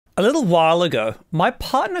A little while ago, my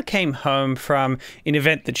partner came home from an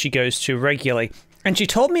event that she goes to regularly, and she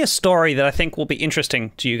told me a story that I think will be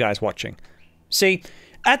interesting to you guys watching. See,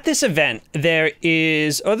 at this event,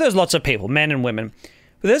 there's lots of people, men and women,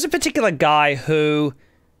 but there's a particular guy who,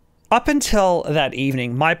 up until that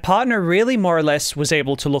evening, my partner really more or less was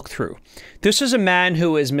able to look through. This was a man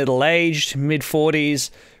who was middle-aged,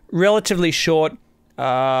 mid-40s, relatively short,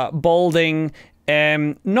 balding,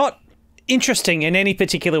 not interesting in any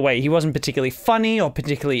particular way. He wasn't particularly funny or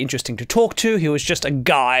particularly interesting to talk to. He was just a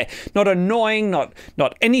guy, not annoying, not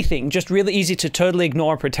anything, just really easy to totally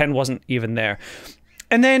ignore and pretend wasn't even there.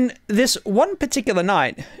 And then this one particular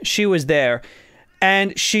night, she was there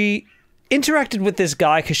and she interacted with this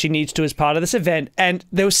guy because she needs to as part of this event, and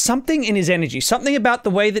there was something in his energy, something about the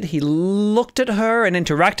way that he looked at her and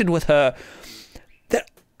interacted with her that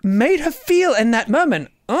made her feel in that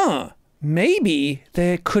moment, maybe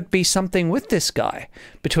there could be something with this guy,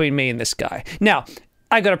 between me and this guy. Now,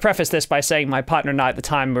 I got to preface this by saying my partner and I at the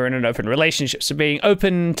time were in an open relationship, so being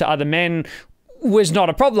open to other men was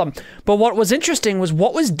not a problem. But what was interesting was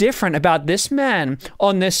what was different about this man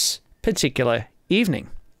on this particular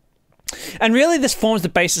evening. And really this forms the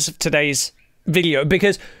basis of today's video,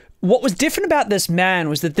 because what was different about this man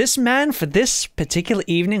was that this man for this particular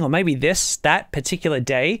evening, or maybe that particular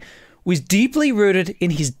day, was deeply rooted in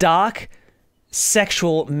his dark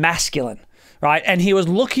sexual masculine, right? And he was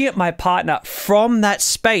looking at my partner from that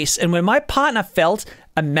space. And when my partner felt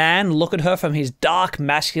a man look at her from his dark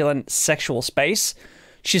masculine sexual space,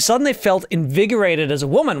 she suddenly felt invigorated as a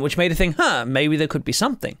woman, which made her think, maybe there could be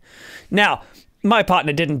something. Now, my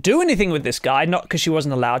partner didn't do anything with this guy, not because she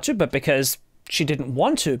wasn't allowed to, but because she didn't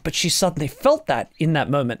want to, but she suddenly felt that in that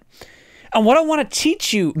moment. And what I want to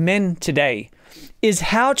teach you men today is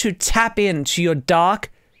how to tap into your dark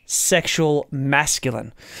sexual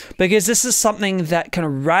masculine, because this is something that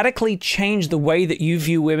can radically change the way that you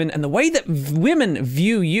view women and the way that women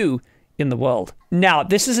view you in the world. Now,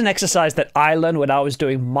 this is an exercise that I learned when I was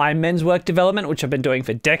doing my men's work development, which I've been doing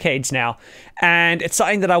for decades now, and it's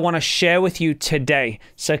something that I want to share with you today.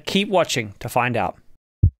 So keep watching to find out.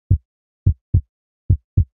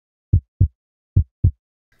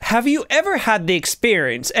 Have you ever had the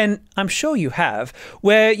experience, and I'm sure you have,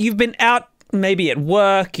 where you've been out maybe at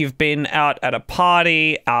work, you've been out at a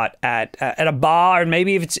party, out at a bar, and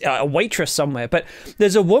maybe if it's a waitress somewhere, but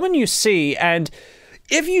there's a woman you see, and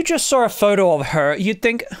if you just saw a photo of her, you'd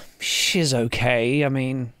think, she's okay. I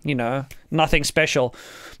mean, you know, nothing special.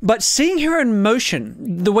 But seeing her in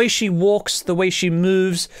motion, the way she walks, the way she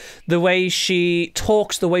moves, the way she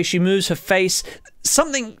talks, the way she moves her face,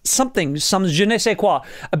 some je ne sais quoi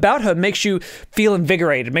about her makes you feel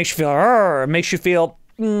invigorated, makes you feel, makes you feel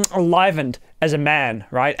enlivened as a man,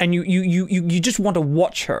 right? And you just want to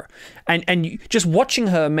watch her, and just watching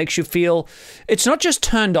her makes you feel, it's not just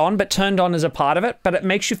turned on, but turned on as a part of it, but it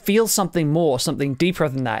makes you feel something more, something deeper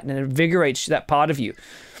than that, and it invigorates that part of you.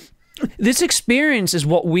 This experience is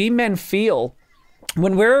what we men feel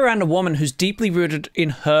when we're around a woman who's deeply rooted in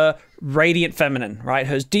her radiant feminine, right?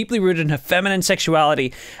 Who's deeply rooted in her feminine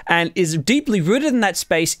sexuality and is deeply rooted in that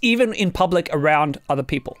space, even in public around other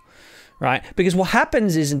people. Right? Because what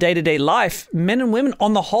happens is in day-to-day life, men and women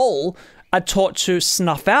on the whole are taught to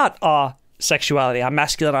snuff out our sexuality, our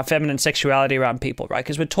masculine, our feminine sexuality around people, right?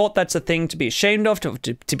 Because we're taught that's a thing to be ashamed of,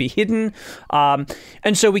 to be hidden. And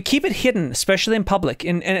so we keep it hidden, especially in public.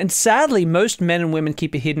 And sadly, most men and women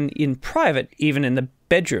keep it hidden in private, even in the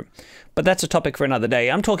bedroom. But that's a topic for another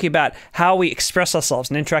day. I'm talking about how we express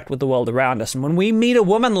ourselves and interact with the world around us. And when we meet a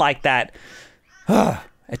woman like that,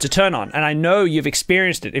 it's a turn on, and I know you've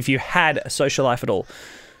experienced it if you had a social life at all.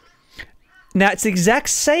 Now, it's the exact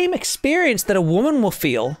same experience that a woman will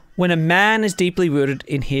feel when a man is deeply rooted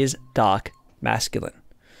in his dark masculine.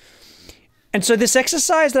 And so this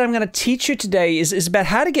exercise that I'm going to teach you today is about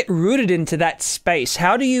how to get rooted into that space.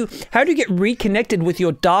 How do you get reconnected with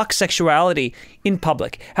your dark sexuality in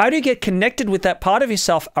public? How do you get connected with that part of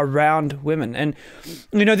yourself around women? And,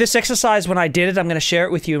 you know, this exercise, when I did it, I'm going to share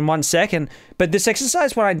it with you in 1 second, but this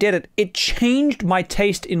exercise, when I did it, it changed my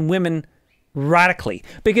taste in women radically.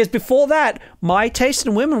 Because before that, my taste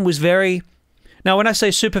in women was very... Now, when I say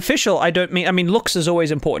superficial, I mean, looks is always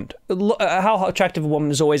important. How attractive a woman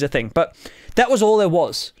is always a thing, but that was all there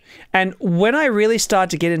was. And when I really started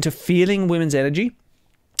to get into feeling women's energy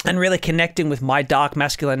and really connecting with my dark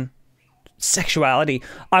masculine sexuality,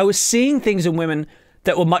 I was seeing things in women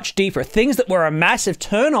that were much deeper, things that were a massive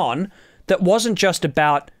turn on that wasn't just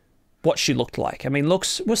about what she looked like. I mean,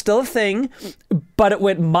 looks was still a thing, but it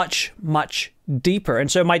went much, much deeper.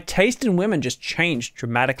 And so my taste in women just changed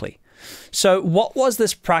dramatically. So what was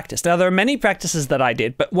this practice? Now, there are many practices that I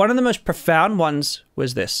did, but one of the most profound ones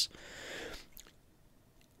was this.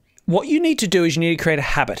 What you need to do is you need to create a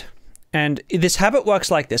habit. And this habit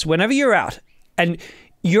works like this. Whenever you're out and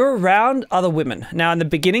you're around other women. Now, in the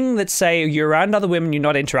beginning, let's say you're around other women, you're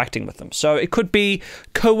not interacting with them. So it could be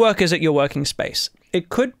co-workers at your working space. It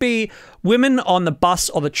could be women on the bus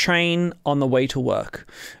or the train on the way to work.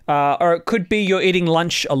 Or it could be you're eating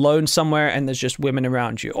lunch alone somewhere and there's just women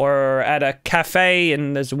around you. Or at a cafe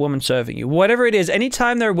and there's a woman serving you. Whatever it is,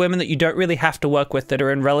 anytime there are women that you don't really have to work with that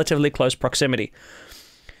are in relatively close proximity.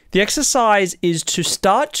 The exercise is to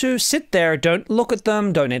start to sit there, don't look at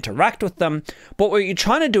them, don't interact with them. But what you're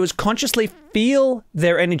trying to do is consciously feel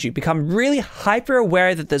their energy, become really hyper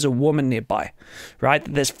aware that there's a woman nearby, right?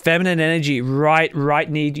 That there's feminine energy right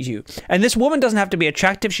near you. And this woman doesn't have to be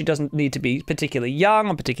attractive. She doesn't need to be particularly young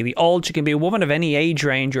or particularly old. She can be a woman of any age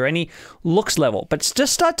range or any looks level. But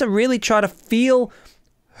just start to really try to feel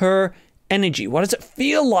her energy. What does it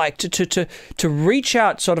feel like to reach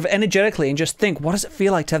out sort of energetically and just think, what does it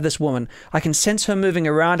feel like to have this woman? I can sense her moving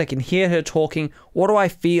around. I can hear her talking. What do I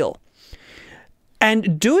feel?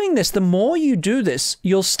 And doing this, the more you do this,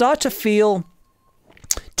 you'll start to feel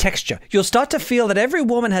texture. You'll start to feel that every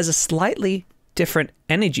woman has a slightly different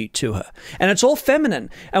energy to her. And it's all feminine.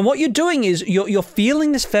 And what you're doing is you're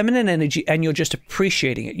feeling this feminine energy and you're just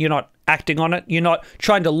appreciating it. You're not acting on it. You're not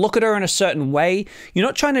trying to look at her in a certain way. You're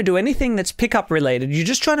not trying to do anything that's pickup related. You're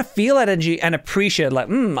just trying to feel that energy and appreciate it. Like,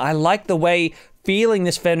 I like the way feeling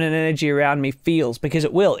this feminine energy around me feels, because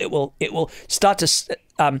it will start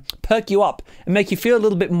to perk you up and make you feel a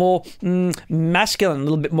little bit more masculine, a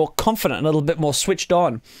little bit more confident, a little bit more switched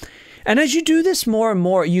on. And as you do this more and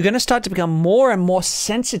more, you're going to start to become more and more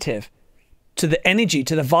sensitive to the energy,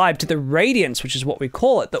 to the vibe, to the radiance, which is what we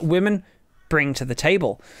call it, that women bring to the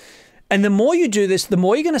table. And the more you do this, the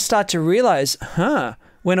more you're going to start to realize,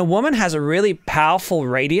 when a woman has a really powerful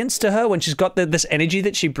radiance to her, when she's got this energy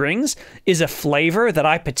that she brings, is a flavor that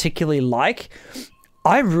I particularly like,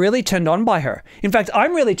 I'm really turned on by her. In fact,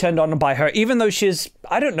 I'm really turned on by her, even though she's,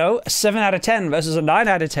 I don't know, a 7 out of 10 versus a 9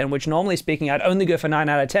 out of 10, which normally speaking, I'd only go for 9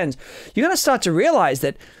 out of 10s. You're going to start to realize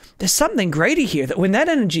that there's something greater here, that when that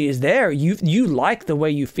energy is there, you like the way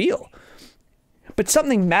you feel. But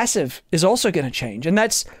something massive is also going to change. And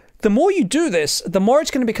that's, the more you do this, the more it's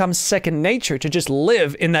going to become second nature to just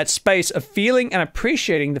live in that space of feeling and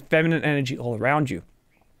appreciating the feminine energy all around you.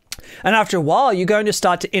 And after a while, you're going to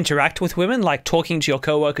start to interact with women, like talking to your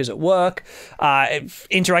coworkers at work,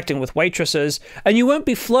 interacting with waitresses, and you won't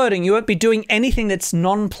be flirting. You won't be doing anything that's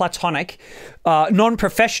non-platonic,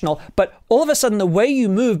 non-professional, but all of a sudden the way you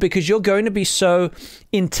move, because you're going to be so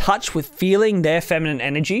in touch with feeling their feminine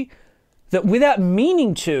energy, that without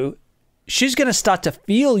meaning to, she's going to start to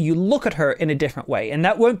feel you look at her in a different way. And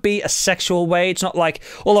that won't be a sexual way. It's not like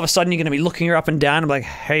all of a sudden you're going to be looking her up and down and like,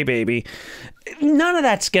 hey, baby. None of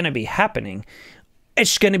that's going to be happening.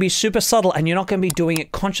 It's going to be super subtle and you're not going to be doing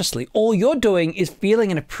it consciously. All you're doing is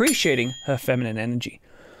feeling and appreciating her feminine energy.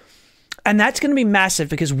 And that's going to be massive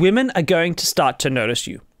because women are going to start to notice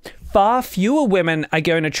you. Far fewer women are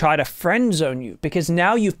going to try to friend zone you because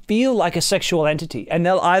now you feel like a sexual entity and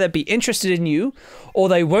they'll either be interested in you or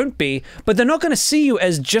they won't be, but they're not going to see you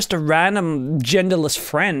as just a random genderless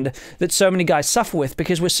friend that so many guys suffer with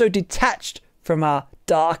because we're so detached from our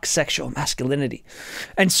dark sexual masculinity.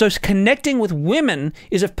 And so connecting with women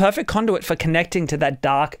is a perfect conduit for connecting to that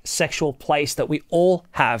dark sexual place that we all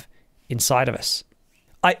have inside of us.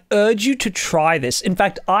 I urge you to try this. In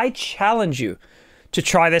fact, I challenge you to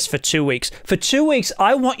try this for 2 weeks. For 2 weeks,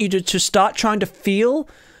 I want you to start trying to feel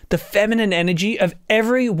the feminine energy of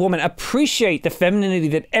every woman. Appreciate the femininity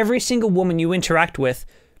that every single woman you interact with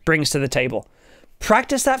brings to the table.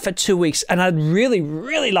 Practice that for 2 weeks, and I'd really,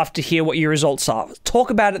 really love to hear what your results are.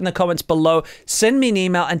 Talk about it in the comments below. Send me an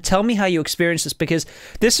email and tell me how you experience this, because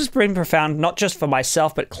this has been profound, not just for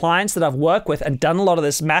myself, but clients that I've worked with and done a lot of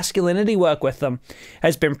this masculinity work with them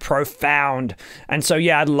has been profound. And so,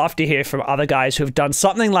 yeah, I'd love to hear from other guys who've done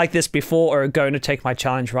something like this before or are going to take my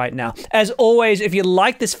challenge right now. As always, if you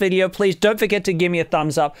like this video, please don't forget to give me a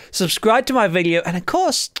thumbs up, subscribe to my video, and of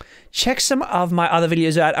course, check some of my other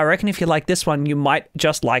videos out. I reckon if you like this one, you might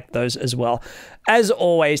just like those as well. As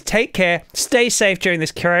always, take care, stay safe during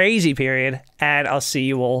this crazy period, and I'll see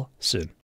you all soon.